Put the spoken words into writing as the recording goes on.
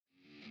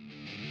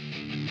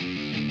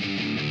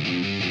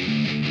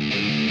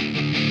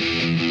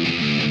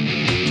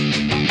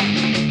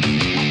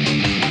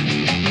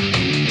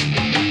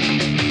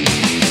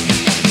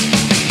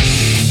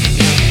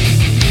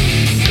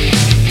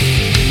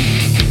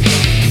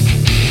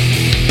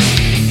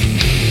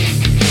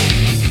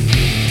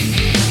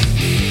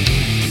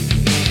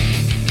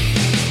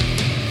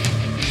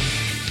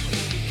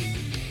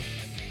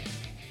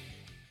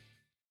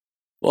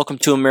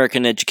Welcome to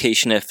American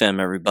Education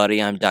FM,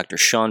 everybody. I'm Dr.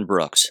 Sean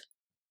Brooks.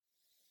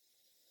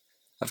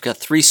 I've got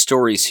 3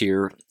 stories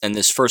here, and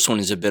this first one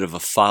is a bit of a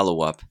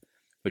follow-up,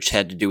 which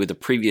had to do with the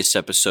previous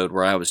episode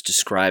where I was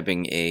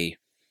describing I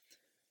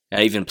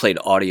even played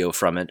audio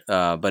from it,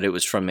 but it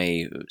was from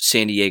a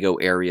San Diego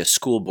area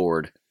school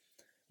board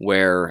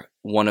where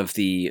one of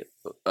the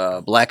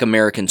Black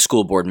American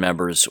school board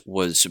members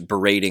was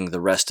berating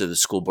the rest of the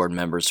school board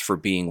members for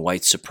being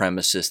white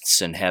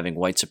supremacists and having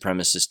white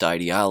supremacist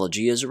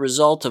ideology as a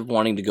result of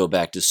wanting to go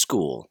back to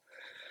school.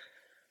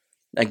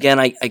 Again,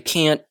 I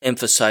can't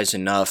emphasize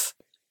enough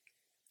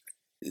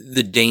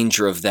the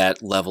danger of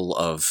that level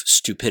of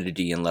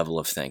stupidity and level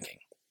of thinking.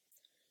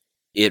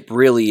 It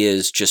really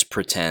is just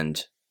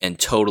pretend and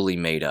totally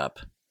made up.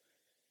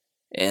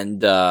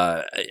 And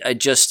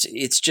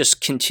it's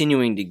just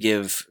continuing to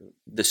give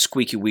the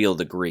squeaky wheel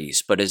the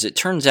grease. But as it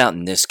turns out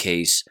in this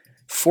case,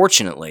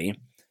 fortunately,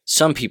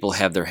 some people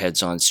have their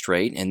heads on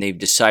straight, and they've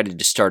decided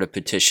to start a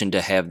petition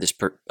to have this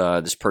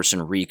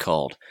person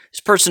recalled. This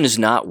person is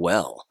not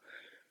well.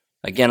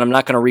 Again, I'm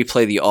not going to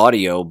replay the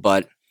audio,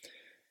 but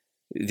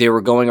they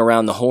were going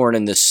around the horn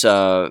in this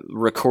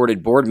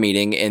recorded board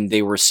meeting, and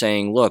they were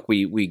saying, look,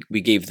 we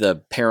gave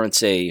the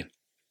parents a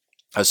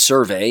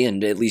survey,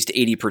 and at least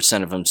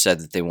 80% of them said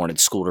that they wanted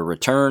school to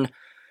return.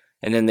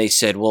 And then they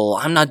said, well,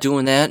 I'm not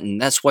doing that,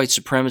 and that's white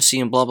supremacy,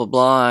 and blah, blah,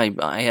 blah.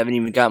 I haven't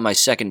even got my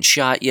second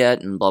shot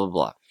yet, and blah, blah,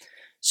 blah.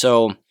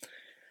 So,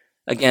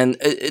 again,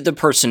 the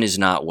person is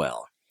not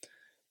well.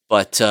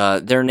 But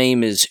their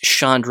name is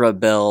Chandra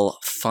Bell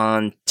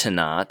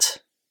Fontenot,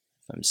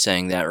 if I'm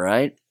saying that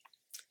right.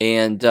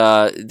 And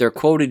they're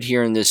quoted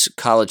here in this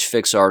College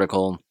Fix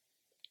article.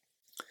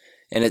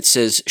 And it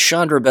says,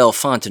 Chandra Bell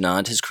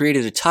Fontenot has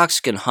created a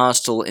toxic and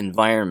hostile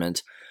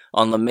environment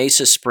on La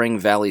Mesa Spring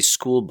Valley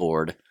School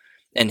Board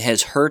and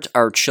has hurt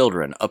our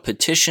children. A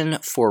petition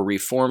for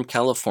Reform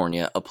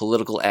California, a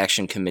political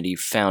action committee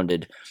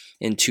founded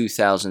in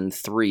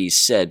 2003,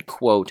 said,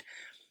 quote,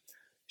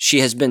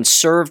 she has been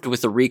served with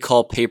the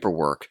recall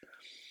paperwork.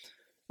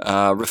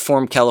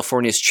 Reform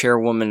California's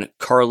chairwoman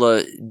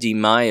Carla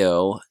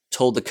DiMaio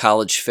told the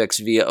College Fix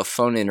via a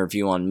phone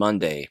interview on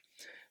Monday.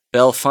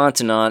 Bell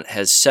Fontenot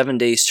has 7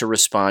 days to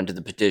respond to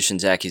the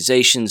petition's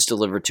accusations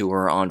delivered to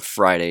her on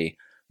Friday,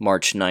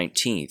 March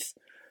 19th.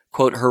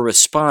 Quote, her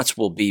response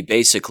will be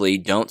basically,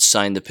 don't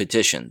sign the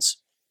petitions.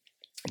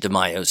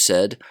 DiMaio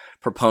said,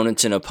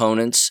 proponents and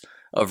opponents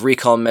of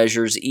recall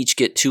measures each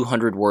get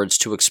 200 words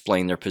to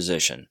explain their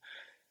position.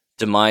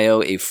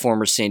 DiMaio, a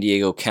former San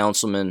Diego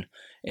councilman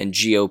and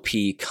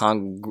GOP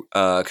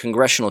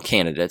congressional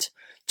candidate,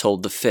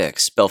 told The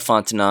Fix. Bell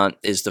Fontenot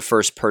is the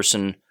first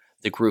person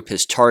the group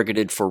has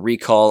targeted for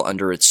recall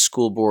under its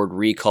school board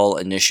recall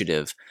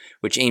initiative,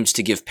 which aims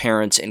to give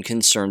parents and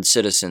concerned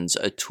citizens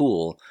a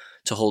tool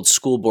to hold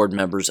school board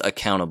members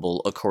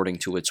accountable, according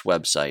to its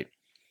website.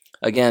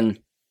 Again,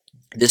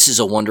 this is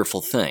a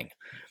wonderful thing.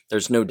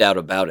 There's no doubt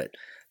about it.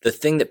 The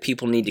thing that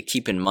people need to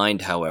keep in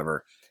mind,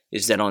 however,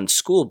 is that on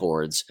school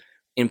boards,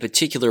 in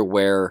particular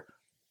where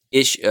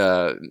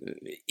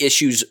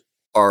issues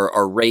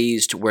are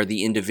raised where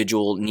the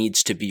individual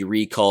needs to be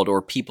recalled or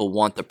people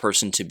want the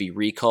person to be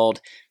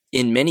recalled,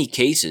 in many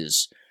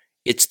cases,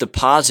 it's the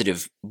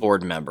positive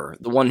board member,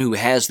 the one who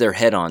has their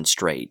head on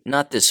straight,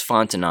 not this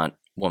Fontenot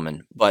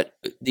woman, but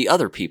the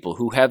other people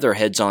who have their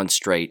heads on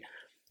straight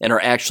and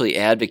are actually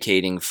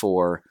advocating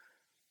for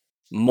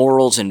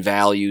morals and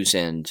values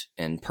and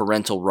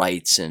parental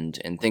rights and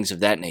things of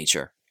that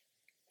nature.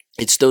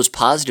 It's those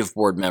positive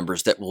board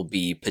members that will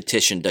be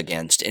petitioned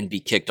against and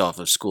be kicked off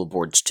of school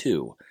boards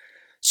too.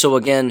 So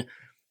again,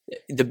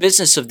 the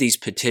business of these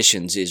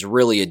petitions is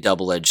really a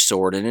double-edged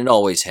sword, and it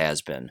always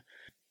has been.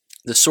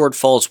 The sword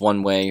falls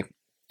one way,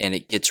 and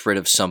it gets rid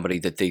of somebody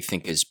that they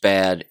think is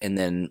bad, and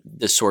then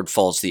the sword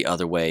falls the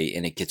other way,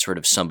 and it gets rid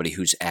of somebody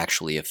who's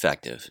actually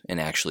effective and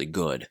actually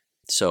good.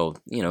 So,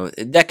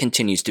 that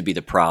continues to be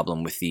the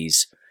problem with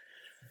these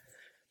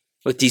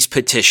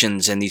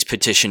petitions and these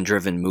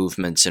petition-driven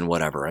movements and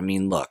whatever. I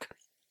mean, look.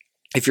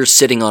 If you're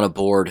sitting on a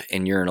board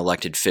and you're an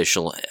elected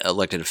official,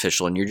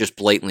 and you're just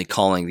blatantly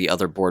calling the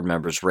other board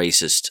members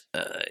racist,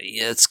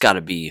 it's got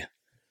to be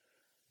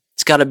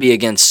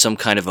against some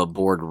kind of a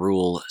board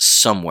rule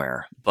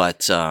somewhere.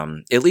 But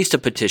at least a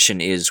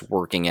petition is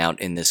working out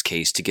in this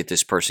case to get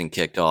this person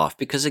kicked off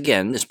because,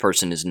 again, this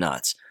person is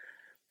nuts.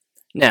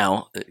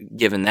 Now,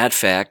 given that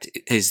fact,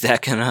 is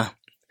that gonna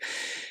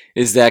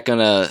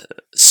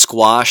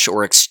squash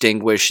or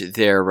extinguish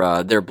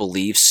their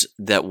beliefs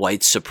that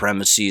white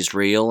supremacy is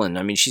real? And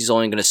I mean, she's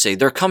only going to say,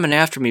 they're coming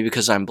after me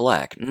because I'm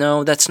black.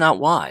 No, that's not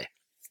why.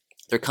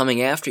 They're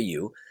coming after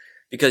you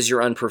because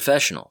you're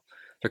unprofessional.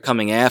 They're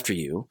coming after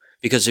you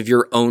because of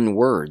your own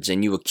words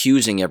and you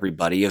accusing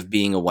everybody of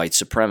being a white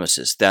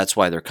supremacist. That's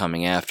why they're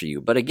coming after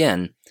you. But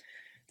again,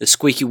 the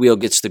squeaky wheel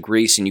gets the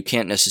grease, and you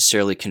can't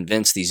necessarily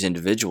convince these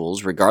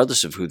individuals,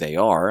 regardless of who they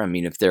are. I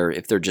mean, if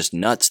they're just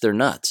nuts, they're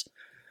nuts.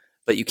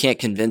 But you can't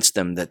convince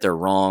them that they're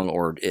wrong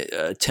or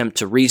attempt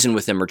to reason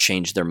with them or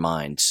change their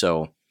mind.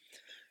 So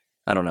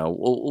I don't know.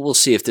 We'll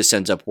see if this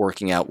ends up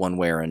working out one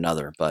way or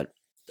another, but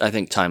I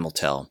think time will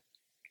tell.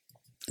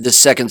 The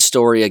second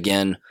story,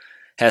 again,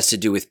 has to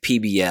do with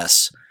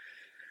PBS.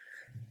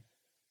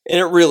 And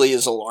it really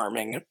is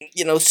alarming.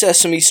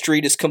 Sesame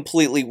Street is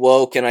completely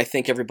woke, and I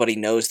think everybody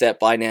knows that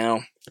by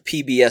now.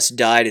 PBS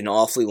died an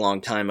awfully long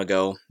time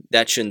ago.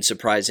 That shouldn't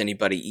surprise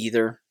anybody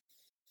either.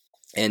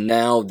 And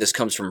now this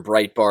comes from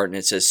Breitbart, and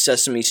it says,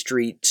 Sesame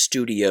Street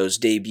Studios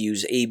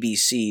debuts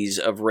ABCs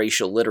of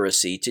racial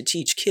literacy to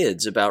teach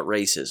kids about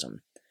racism.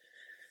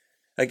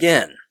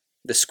 Again,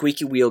 the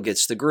squeaky wheel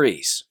gets the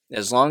grease.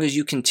 As long as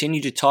you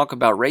continue to talk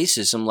about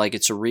racism like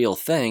it's a real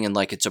thing and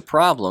like it's a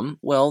problem,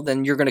 well,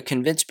 then you're going to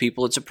convince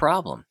people it's a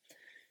problem.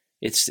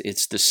 It's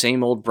the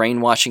same old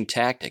brainwashing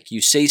tactic.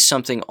 You say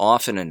something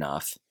often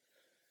enough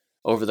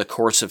over the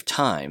course of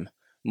time,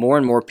 more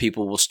and more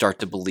people will start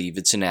to believe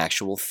it's an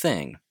actual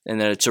thing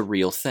and that it's a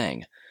real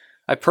thing.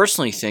 I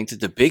personally think that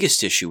the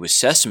biggest issue with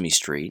Sesame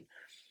Street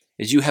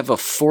is you have a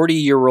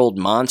 40-year-old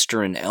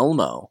monster in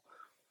Elmo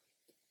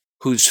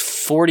who's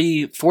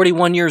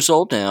 41 years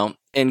old now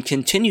and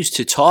continues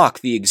to talk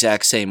the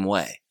exact same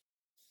way.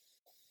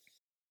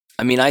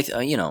 I mean,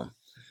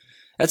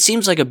 that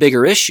seems like a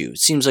bigger issue. It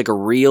seems like a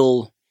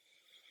real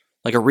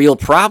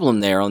problem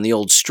there on the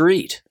old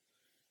street.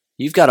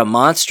 You've got a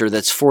monster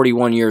that's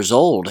 41 years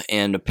old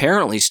and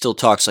apparently still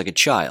talks like a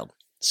child.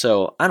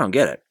 So I don't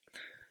get it.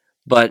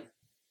 But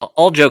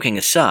all joking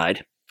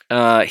aside,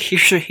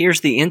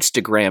 here's the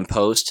Instagram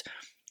post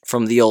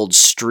from the old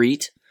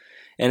street.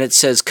 And it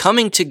says,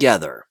 coming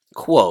together,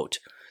 quote,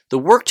 the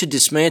work to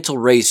dismantle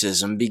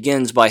racism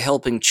begins by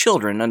helping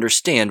children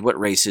understand what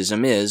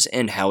racism is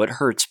and how it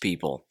hurts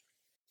people.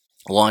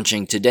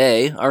 Launching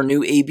today, our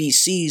new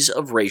ABCs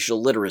of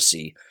racial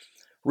literacy.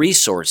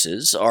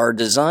 Resources are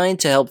designed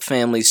to help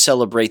families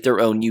celebrate their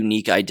own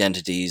unique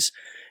identities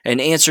and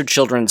answer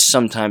children's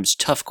sometimes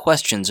tough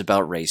questions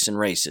about race and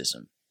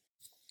racism.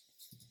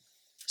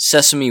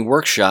 Sesame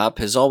Workshop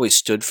has always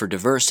stood for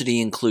diversity,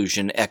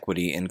 inclusion,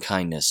 equity, and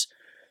kindness.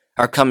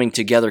 Our coming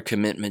together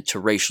commitment to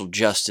racial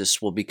justice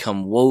will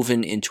become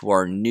woven into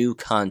our new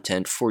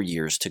content for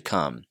years to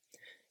come.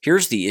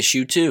 Here's the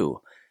issue,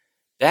 too.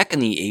 Back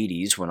in the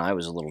 80s, when I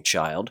was a little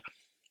child,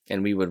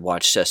 and we would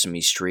watch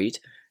Sesame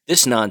Street,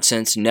 this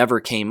nonsense never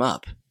came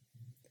up.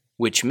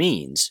 Which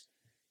means,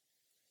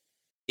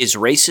 is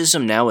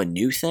racism now a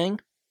new thing?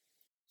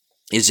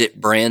 Is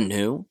it brand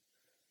new?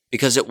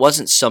 Because it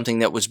wasn't something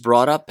that was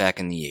brought up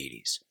back in the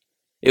 80s.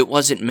 It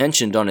wasn't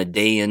mentioned on a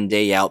day-in,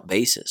 day-out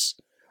basis.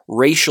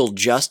 Racial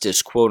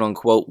justice,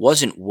 quote-unquote,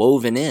 wasn't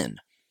woven in,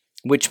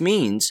 which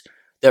means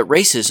that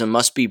racism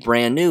must be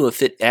brand new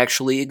if it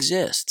actually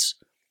exists.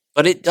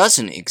 But it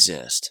doesn't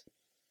exist.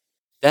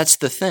 That's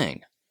the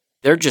thing.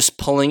 They're just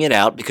pulling it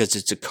out because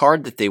it's a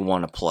card that they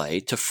want to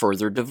play to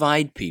further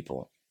divide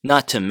people.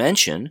 Not to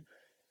mention,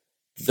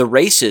 the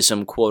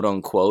racism,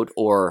 quote-unquote,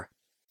 or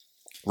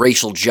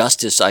racial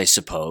justice, I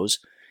suppose,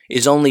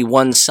 is only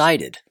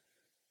one-sided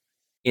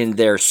in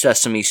their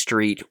Sesame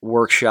Street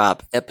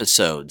Workshop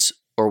episodes,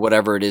 or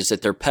whatever it is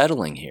that they're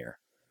peddling here.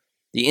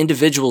 The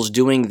individuals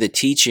doing the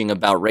teaching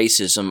about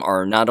racism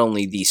are not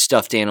only the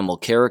stuffed animal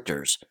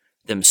characters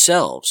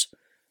themselves,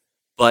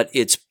 but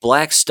it's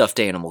black stuffed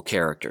animal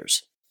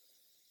characters.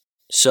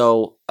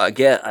 So,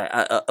 again,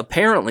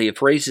 apparently, if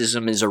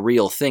racism is a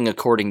real thing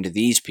according to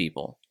these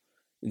people,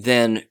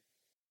 then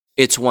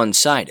it's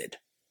one-sided.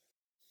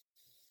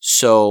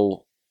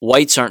 So,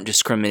 whites aren't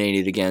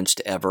discriminated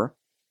against ever.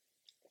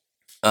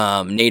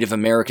 Native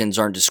Americans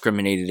aren't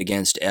discriminated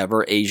against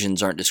ever.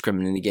 Asians aren't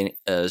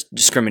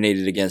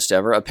discriminated against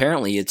ever.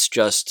 Apparently, it's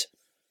just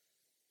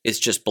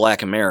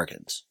black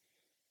Americans,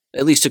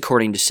 at least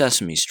according to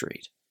Sesame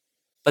Street.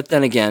 But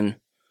then again,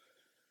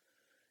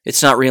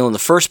 it's not real in the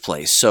first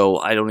place, so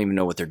I don't even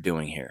know what they're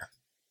doing here.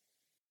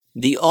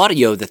 The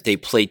audio that they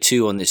play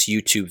too on this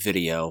YouTube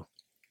video,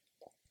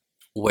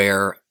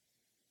 where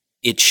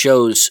it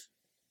shows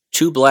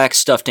two black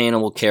stuffed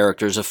animal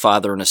characters, a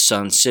father and a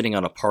son, sitting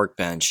on a park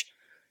bench,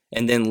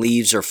 and then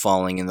leaves are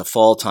falling in the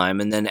fall time,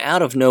 and then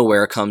out of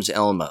nowhere comes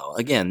Elmo.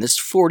 Again, this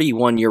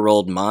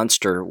 41-year-old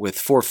monster with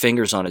 4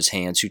 fingers on his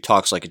hands who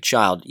talks like a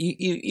child.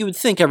 You would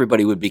think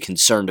everybody would be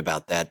concerned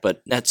about that,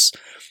 but that's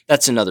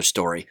another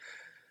story.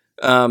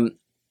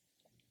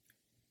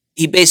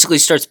 He basically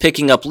starts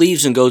picking up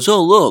leaves and goes,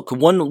 oh, look,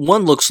 one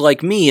looks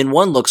like me and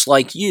one looks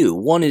like you.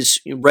 One is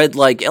red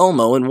like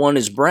Elmo and one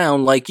is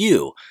brown like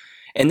you.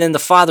 And then the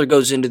father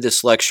goes into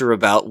this lecture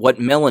about what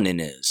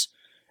melanin is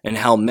and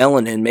how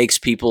melanin makes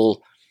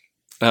people,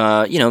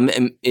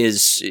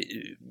 is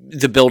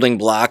the building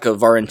block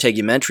of our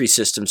integumentary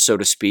system, so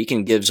to speak,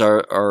 and gives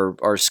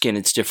our skin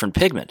its different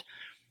pigment.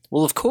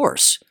 Well, of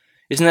course.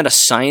 Isn't that a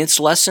science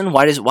lesson?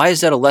 Why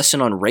is that a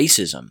lesson on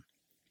racism?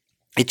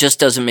 It just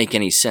doesn't make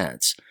any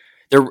sense.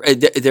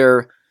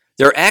 They're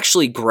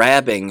actually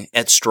grabbing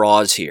at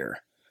straws here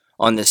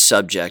on this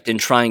subject and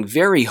trying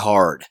very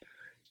hard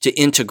to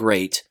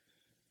integrate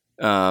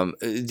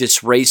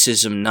this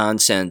racism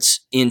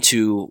nonsense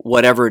into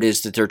whatever it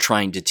is that they're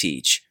trying to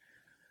teach.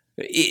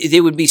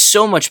 They would be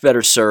so much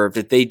better served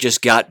if they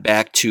just got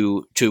back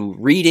to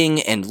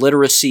reading and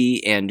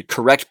literacy and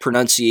correct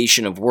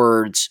pronunciation of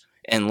words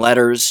and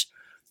letters.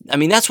 I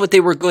mean, that's what they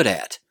were good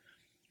at.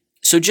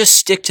 So just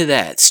stick to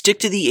that. Stick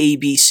to the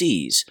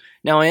ABCs.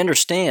 Now, I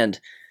understand,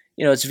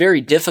 it's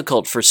very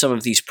difficult for some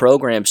of these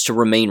programs to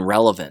remain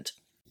relevant.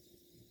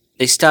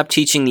 They stopped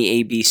teaching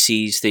the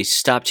ABCs. They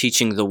stopped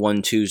teaching the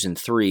 1, 2s, and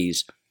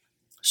 3s.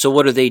 So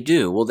what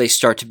do? Well, they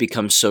start to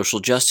become social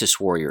justice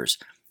warriors.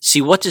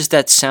 See, what does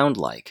that sound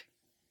like?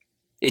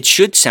 It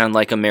should sound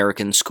like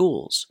American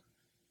schools.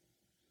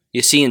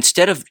 You see,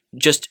 instead of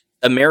just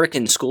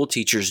American school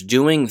teachers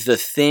doing the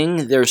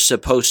thing they're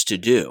supposed to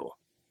do,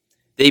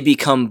 they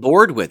become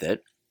bored with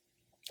it,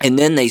 and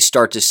then they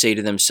start to say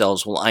to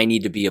themselves, well, I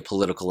need to be a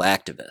political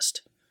activist.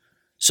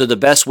 So the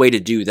best way to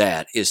do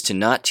that is to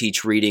not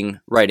teach reading,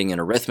 writing, and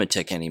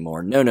arithmetic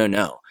anymore.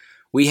 No.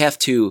 We have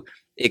to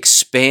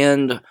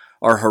expand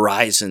our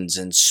horizons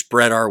and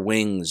spread our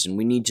wings, and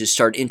we need to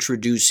start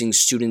introducing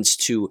students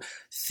to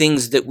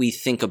things that we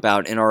think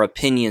about and our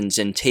opinions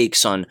and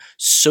takes on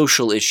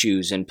social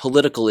issues and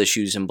political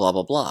issues and blah,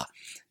 blah, blah.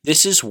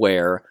 This is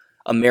where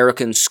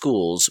American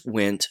schools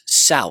went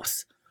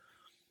south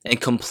and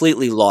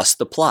completely lost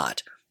the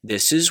plot.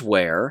 This is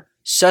where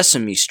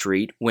Sesame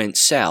Street went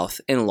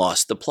south and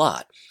lost the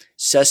plot.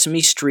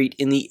 Sesame Street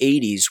in the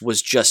 80s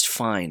was just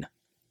fine.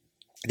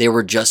 They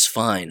were just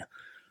fine.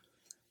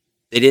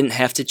 They didn't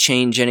have to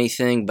change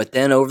anything, but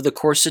then over the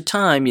course of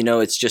time,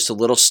 it's just a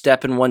little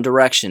step in one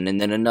direction, and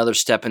then another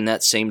step in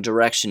that same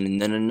direction, and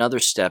then another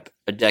step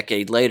a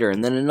decade later,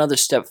 and then another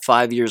step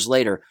 5 years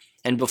later,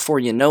 and before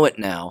you know it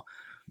now,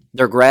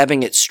 they're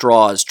grabbing at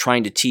straws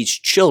trying to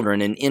teach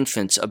children and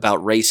infants about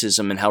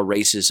racism and how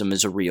racism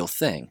is a real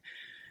thing.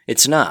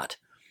 It's not.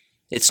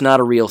 It's not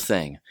a real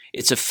thing.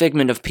 It's a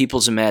figment of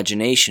people's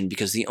imagination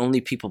because the only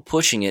people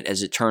pushing it,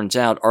 as it turns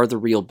out, are the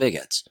real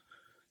bigots.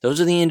 Those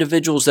are the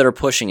individuals that are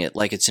pushing it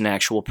like it's an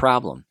actual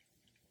problem.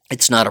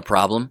 It's not a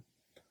problem.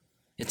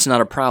 It's not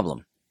a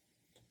problem.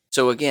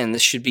 So again,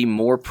 this should be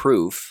more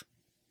proof,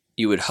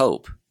 you would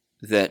hope,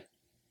 that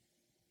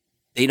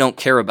they don't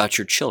care about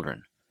your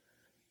children.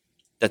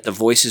 That the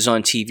voices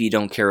on TV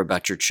don't care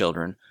about your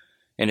children.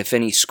 And if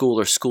any school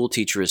or school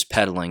teacher is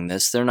peddling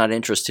this, they're not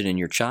interested in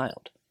your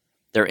child.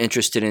 They're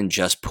interested in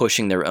just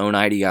pushing their own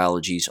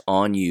ideologies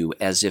on you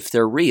as if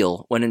they're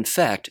real, when in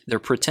fact they're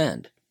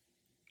pretend.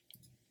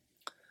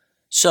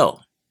 So,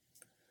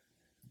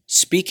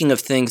 speaking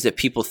of things that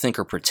people think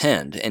are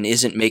pretend and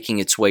isn't making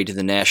its way to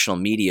the national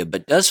media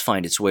but does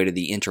find its way to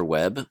the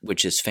interweb,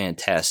 which is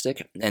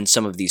fantastic, and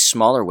some of these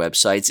smaller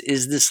websites,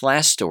 is this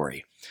last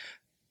story.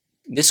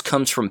 This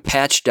comes from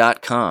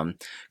Patch.com.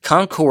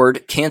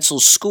 Concord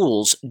cancels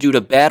schools due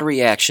to bad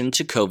reaction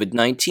to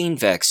COVID-19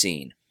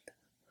 vaccine.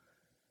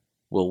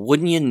 Well,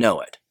 wouldn't you know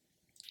it?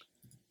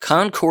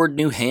 Concord,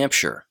 New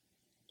Hampshire.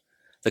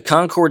 The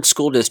Concord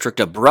School District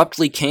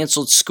abruptly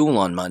canceled school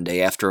on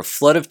Monday after a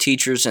flood of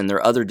teachers and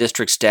their other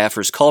district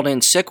staffers called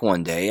in sick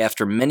one day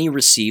after many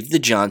received the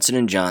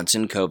Johnson &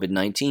 Johnson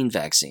COVID-19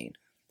 vaccine.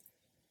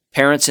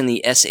 Parents in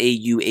the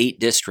SAU 8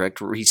 district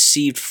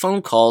received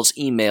phone calls,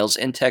 emails,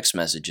 and text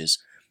messages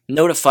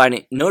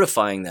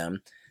notifying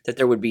them that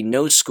there would be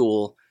no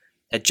school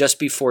at just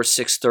before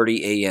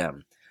 6:30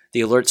 a.m.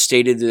 The alert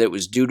stated that it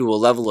was due to a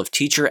level of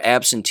teacher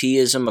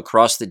absenteeism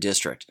across the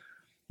district.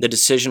 The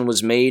decision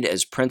was made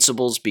as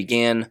principals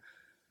began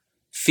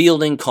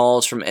fielding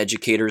calls from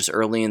educators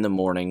early in the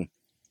morning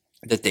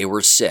that they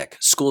were sick.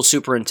 School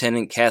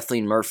Superintendent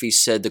Kathleen Murphy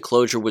said the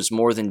closure was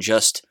more than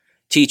just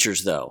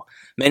teachers, though.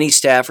 Many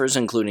staffers,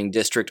 including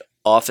district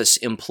office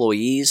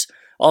employees,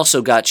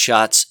 also got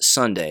shots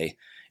Sunday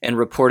and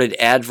reported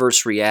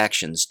adverse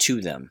reactions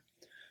to them.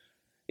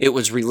 It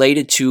was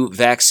related to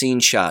vaccine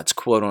shots,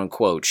 quote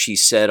unquote, she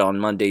said on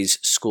Monday's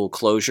school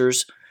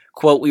closures.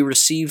 Quote, we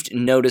received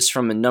notice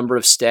from a number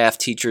of staff,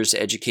 teachers,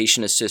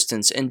 education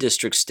assistants, and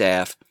district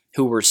staff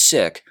who were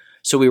sick,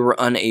 so we were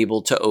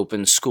unable to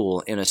open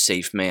school in a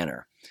safe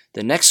manner.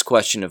 The next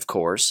question, of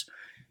course,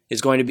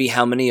 is going to be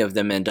how many of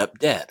them end up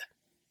dead.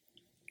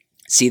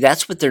 See,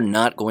 that's what they're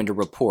not going to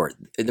report.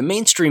 The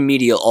mainstream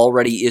media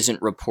already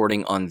isn't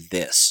reporting on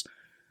this.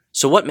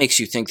 So what makes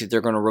you think that they're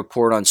going to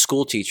report on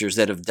school teachers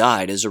that have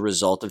died as a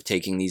result of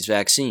taking these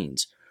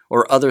vaccines?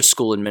 Or other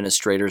school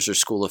administrators or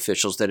school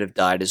officials that have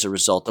died as a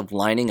result of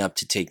lining up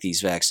to take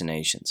these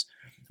vaccinations.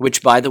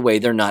 Which, by the way,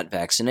 they're not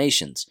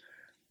vaccinations.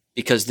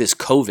 Because this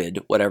COVID,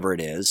 whatever it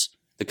is,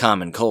 the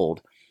common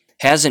cold,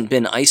 hasn't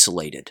been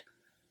isolated.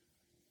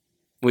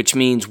 Which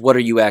means, what are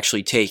you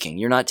actually taking?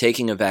 You're not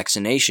taking a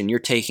vaccination, you're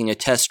taking a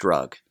test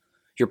drug.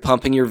 You're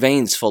pumping your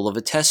veins full of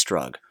a test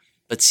drug.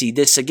 But see,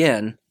 this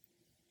again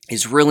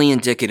is really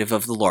indicative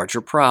of the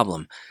larger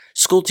problem.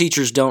 School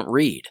teachers don't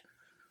read.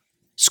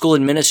 School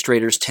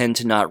administrators tend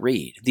to not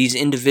read. These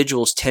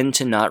individuals tend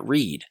to not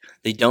read.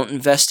 They don't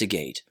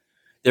investigate.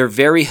 They're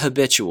very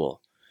habitual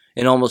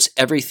in almost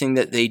everything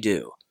that they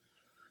do.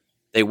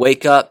 They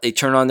wake up, they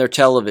turn on their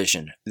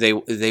television,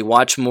 they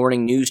watch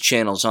morning news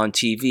channels on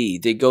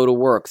TV, they go to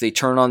work, they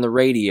turn on the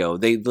radio,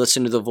 they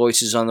listen to the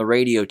voices on the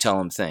radio tell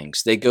them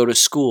things. They go to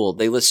school,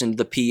 they listen to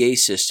the PA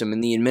system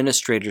and the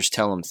administrators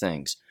tell them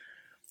things.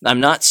 I'm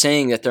not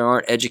saying that there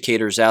aren't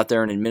educators out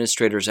there and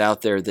administrators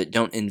out there that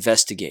don't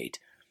investigate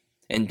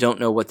and don't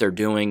know what they're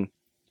doing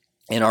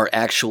and are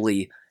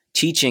actually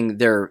teaching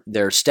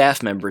their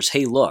staff members,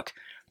 hey, look,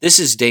 this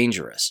is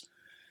dangerous.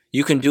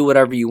 You can do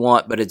whatever you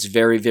want, but it's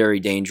very, very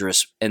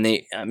dangerous. And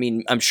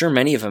I'm sure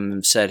many of them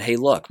have said, hey,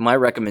 look, my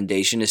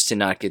recommendation is to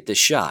not get this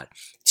shot.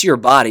 It's your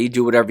body.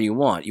 Do whatever you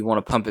want. You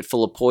want to pump it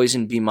full of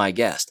poison? Be my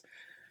guest.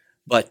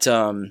 But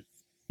the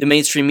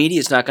mainstream media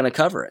is not going to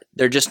cover it.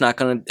 They're just not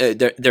going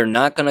to. They're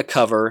not going to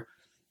cover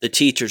the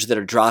teachers that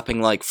are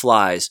dropping like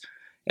flies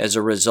as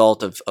a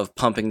result of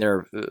pumping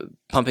their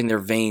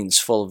veins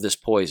full of this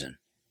poison.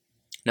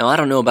 Now, I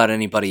don't know about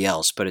anybody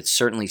else, but it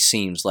certainly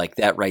seems like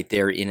that right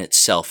there in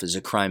itself is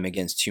a crime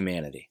against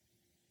humanity.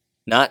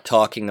 Not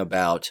talking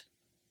about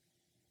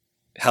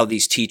how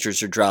these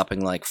teachers are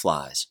dropping like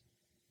flies.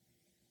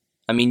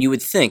 I mean, you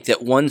would think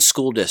that one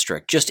school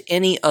district, just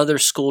any other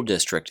school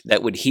district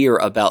that would hear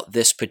about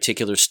this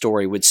particular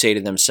story would say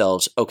to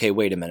themselves, okay,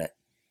 wait a minute,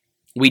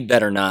 we'd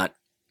better not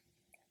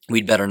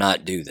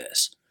do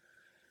this.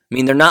 I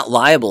mean, they're not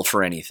liable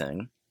for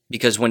anything.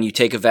 Because when you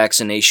take a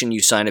vaccination,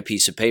 you sign a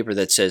piece of paper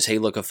that says, hey,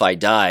 look, if I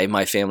die,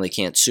 my family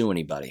can't sue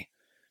anybody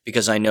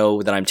because I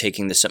know that I'm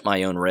taking this at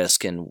my own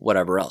risk and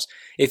whatever else.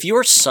 If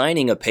you're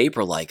signing a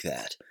paper like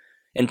that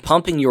and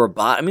pumping your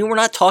body, I mean, we're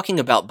not talking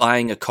about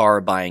buying a car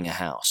or buying a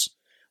house.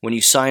 When you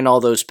sign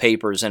all those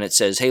papers and it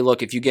says, hey,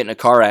 look, if you get in a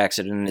car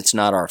accident, it's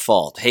not our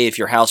fault. Hey, if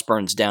your house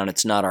burns down,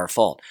 it's not our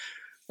fault.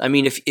 I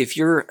mean, if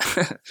you're...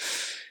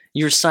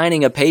 You're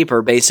signing a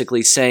paper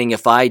basically saying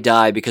if I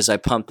die because I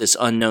pumped this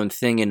unknown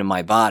thing into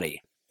my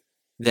body,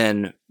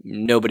 then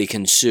nobody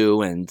can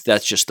sue and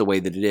that's just the way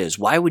that it is.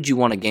 Why would you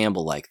want to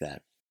gamble like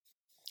that?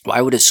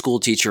 Why would a school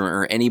teacher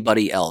or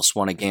anybody else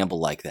want to gamble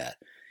like that?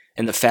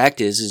 And the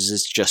fact is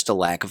it's just a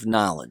lack of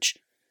knowledge.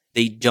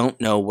 They don't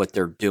know what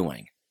they're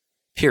doing,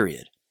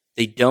 period.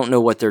 They don't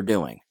know what they're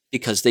doing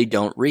because they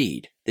don't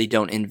read. They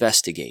don't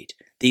investigate.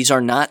 These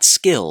are not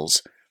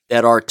skills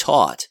that are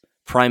taught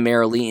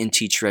primarily in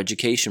teacher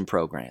education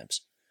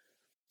programs.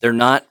 They're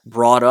not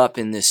brought up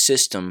in this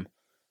system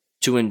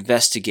to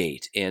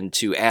investigate and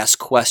to ask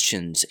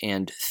questions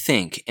and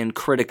think and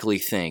critically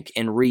think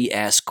and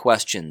re-ask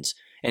questions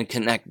and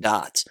connect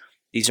dots.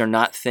 These are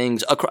not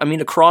things,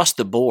 across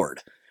the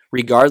board,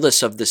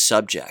 regardless of the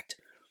subject.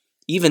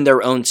 Even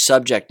their own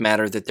subject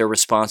matter that they're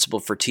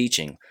responsible for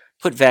teaching.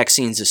 Put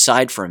vaccines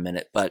aside for a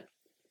minute, but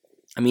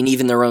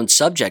even their own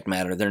subject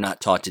matter, they're not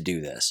taught to do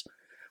this.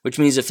 Which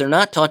means if they're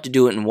not taught to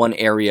do it in one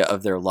area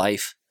of their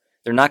life,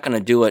 they're not going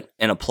to do it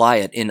and apply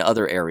it in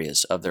other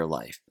areas of their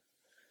life.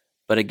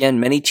 But again,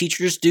 many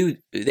teachers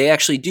they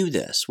actually do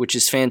this, which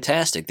is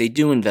fantastic. They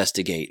do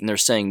investigate, and they're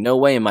saying, no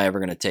way am I ever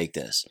going to take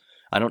this.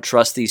 I don't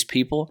trust these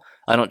people.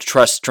 I don't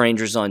trust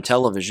strangers on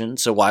television,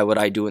 so why would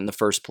I do it in the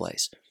first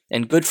place?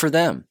 And good for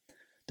them.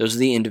 Those are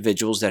the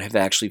individuals that have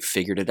actually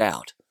figured it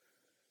out.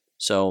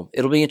 So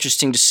it'll be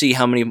interesting to see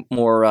how many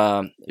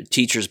more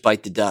teachers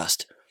bite the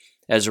dust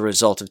as a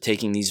result of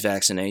taking these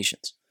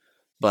vaccinations.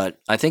 But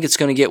I think it's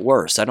going to get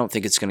worse. I don't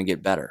think it's going to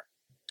get better.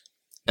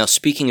 Now,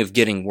 speaking of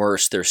getting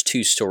worse, there's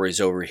two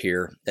stories over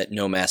here at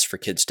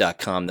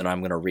nomaskforkids.com that I'm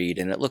going to read,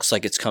 and it looks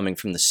like it's coming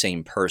from the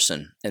same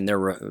person, and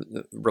they're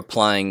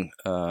replying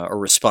or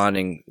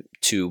responding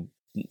to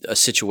a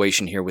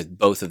situation here with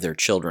both of their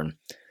children.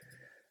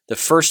 The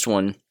first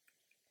one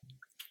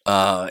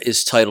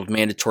is titled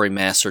Mandatory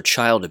Masks or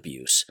Child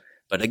Abuse.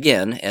 But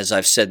again, as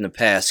I've said in the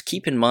past,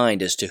 keep in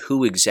mind as to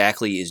who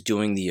exactly is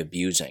doing the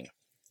abusing.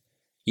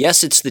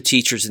 Yes, it's the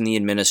teachers and the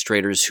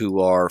administrators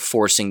who are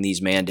forcing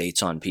these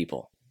mandates on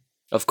people.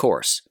 Of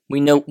course, we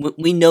know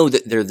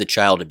that they're the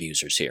child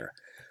abusers here.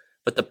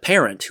 But the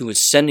parent who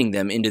is sending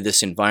them into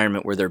this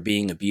environment where they're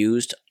being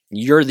abused,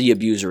 you're the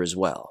abuser as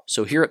well.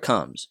 So here it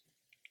comes.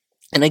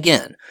 And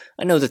again,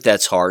 I know that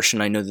that's harsh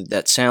and I know that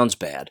that sounds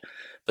bad.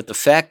 But the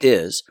fact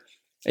is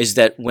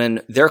that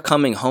when they're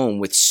coming home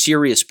with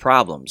serious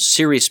problems,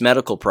 serious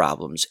medical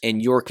problems,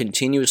 and you're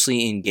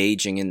continuously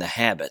engaging in the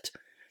habit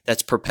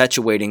that's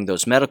perpetuating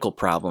those medical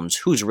problems,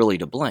 who's really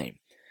to blame?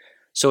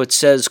 So it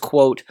says,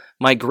 quote,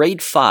 my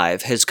grade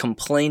 5 has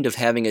complained of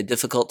having a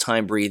difficult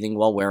time breathing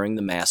while wearing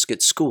the mask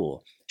at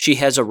school. She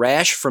has a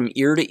rash from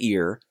ear to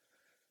ear,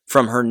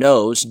 from her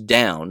nose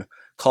down,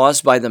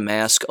 caused by the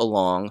mask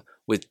along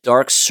with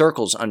dark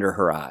circles under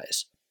her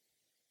eyes.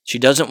 She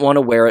doesn't want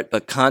to wear it,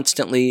 but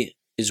constantly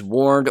is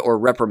warned or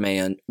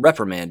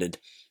reprimanded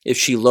if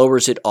she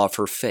lowers it off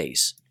her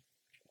face.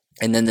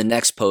 And then the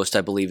next post,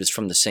 I believe, is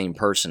from the same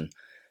person,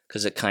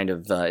 because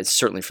it's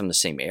certainly from the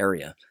same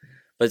area.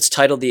 But it's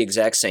titled the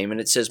exact same, and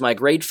it says, my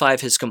grade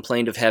 5 has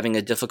complained of having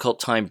a difficult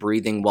time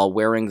breathing while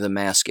wearing the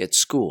mask at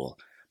school.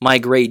 My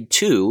grade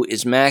 2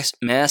 is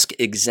mask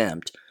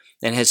exempt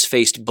and has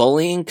faced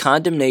bullying,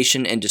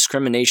 condemnation, and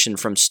discrimination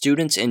from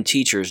students and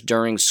teachers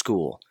during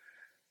school.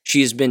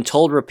 She has been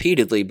told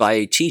repeatedly by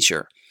a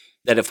teacher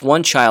that if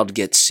one child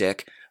gets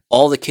sick,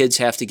 all the kids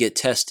have to get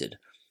tested,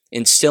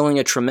 instilling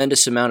a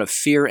tremendous amount of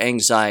fear,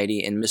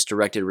 anxiety, and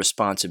misdirected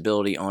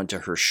responsibility onto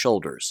her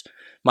shoulders.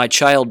 My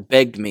child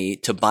begged me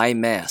to buy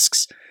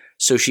masks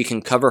so she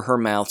can cover her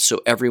mouth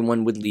so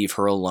everyone would leave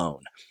her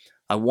alone.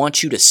 I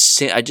want you to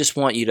sit, I just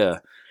want you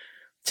to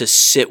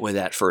sit with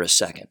that for a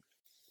second.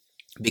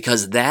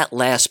 Because that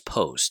last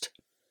post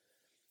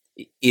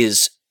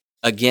is,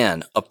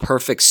 again, a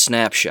perfect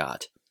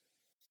snapshot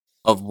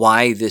of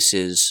why this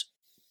is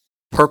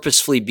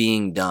purposefully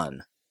being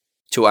done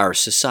to our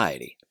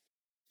society.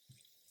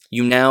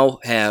 You now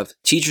have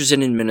teachers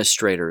and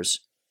administrators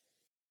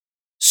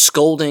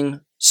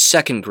scolding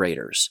second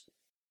graders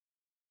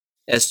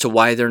as to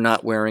why they're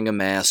not wearing a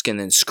mask and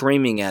then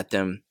screaming at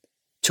them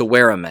to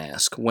wear a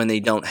mask when they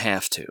don't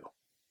have to,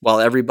 while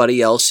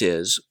everybody else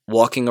is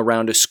walking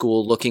around a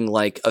school looking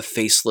like a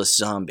faceless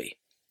zombie.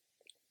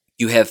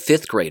 You have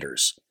fifth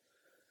graders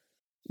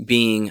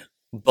being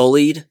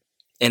bullied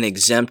and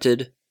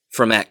exempted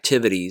from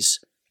activities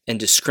and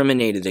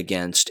discriminated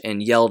against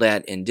and yelled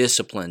at and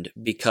disciplined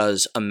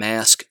because a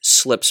mask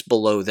slips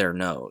below their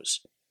nose.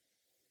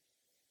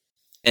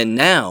 And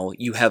now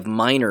you have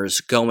minors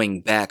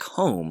going back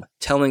home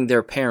telling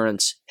their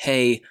parents,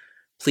 hey,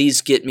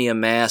 please get me a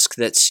mask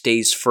that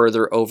stays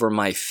further over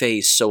my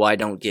face so I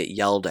don't get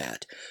yelled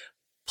at.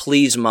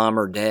 Please, mom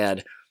or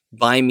dad,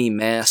 buy me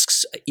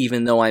masks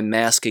even though I'm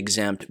mask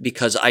exempt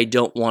because I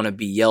don't want to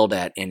be yelled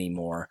at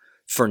anymore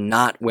for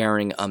not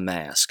wearing a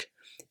mask.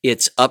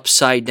 It's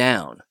upside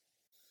down.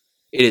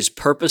 It is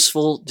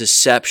purposeful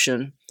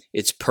deception.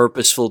 It's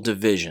purposeful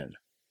division.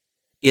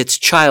 It's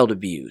child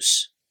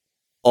abuse.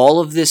 All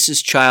of this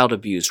is child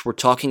abuse. We're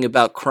talking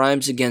about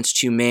crimes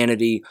against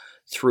humanity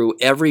through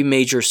every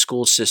major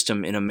school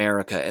system in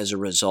America as a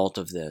result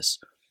of this.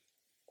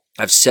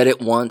 I've said it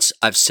once.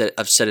 I've said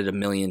it a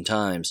million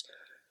times.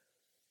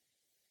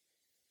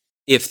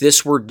 If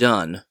this were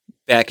done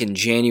back in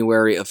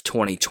January of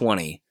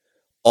 2020,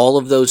 all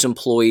of those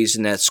employees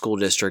in that school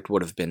district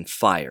would have been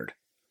fired.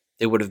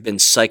 They would have been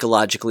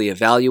psychologically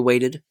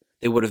evaluated,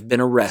 they would have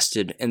been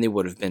arrested, and they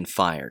would have been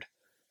fired.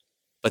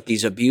 But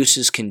these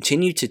abuses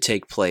continue to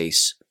take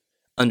place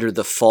under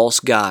the false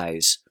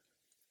guise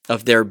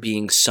of there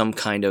being some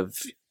kind of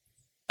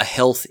a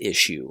health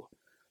issue.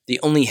 The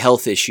only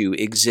health issue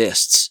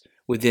exists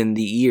between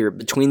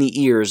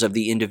the ears of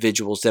the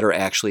individuals that are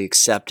actually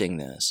accepting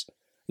this.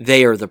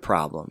 They are the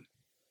problem.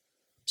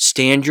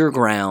 Stand your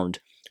ground,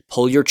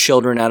 pull your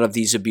children out of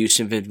these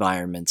abusive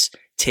environments,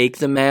 take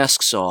the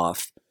masks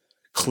off,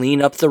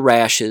 clean up the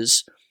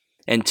rashes,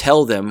 and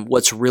tell them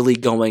what's really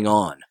going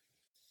on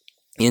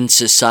in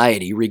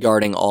society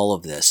regarding all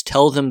of this.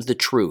 Tell them the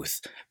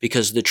truth,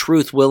 because the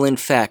truth will in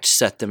fact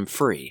set them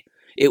free.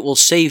 It will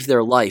save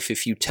their life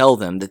if you tell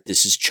them that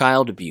this is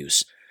child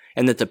abuse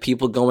and that the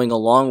people going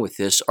along with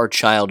this are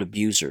child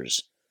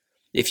abusers.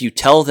 If you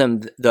tell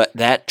them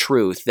that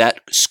truth,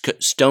 that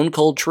stone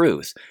cold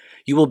truth,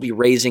 you will be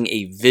raising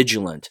a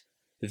vigilant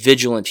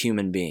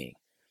human being.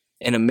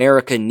 And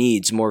America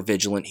needs more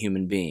vigilant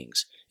human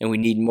beings. And we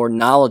need more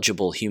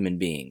knowledgeable human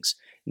beings,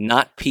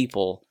 not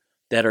people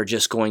that are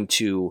just going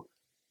to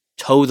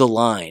toe the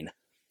line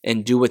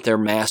and do what their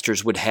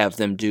masters would have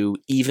them do,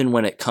 even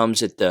when it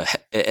comes at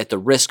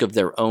the risk of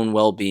their own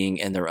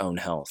well-being and their own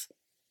health.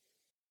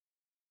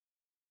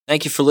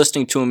 Thank you for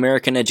listening to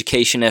American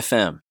Education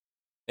FM.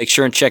 Make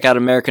sure and check out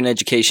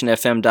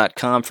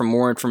AmericanEducationFM.com for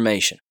more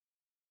information.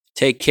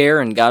 Take care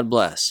and God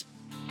bless.